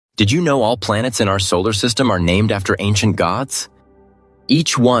Did you know all planets in our solar system are named after ancient gods?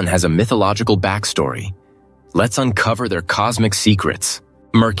 Each one has a mythological backstory. Let's uncover their cosmic secrets.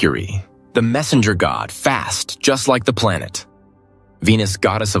 Mercury, the messenger god, fast, just like the planet. Venus,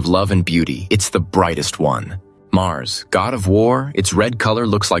 goddess of love and beauty, it's the brightest one. Mars, god of war, its red color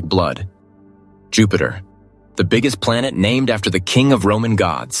looks like blood. Jupiter, the biggest planet named after the king of Roman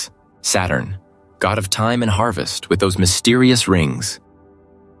gods. Saturn, god of time and harvest with those mysterious rings.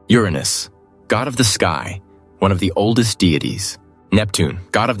 Uranus, god of the sky, one of the oldest deities. Neptune,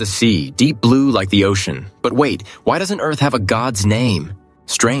 god of the sea, deep blue like the ocean. But wait, why doesn't Earth have a god's name?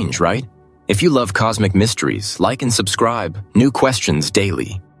 Strange, right? If you love cosmic mysteries, like and subscribe. New questions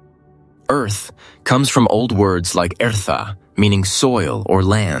daily. Earth comes from old words like ertha, meaning soil or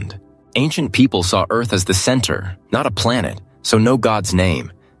land. Ancient people saw Earth as the center, not a planet, so no god's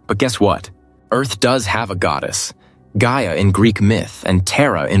name. But guess what? Earth does have a goddess. Gaia in Greek myth and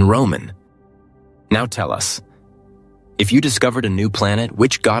Terra in Roman. Now tell us, if you discovered a new planet,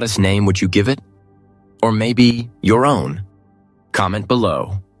 which goddess name would you give it? Or maybe your own? Comment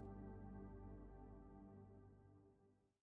below.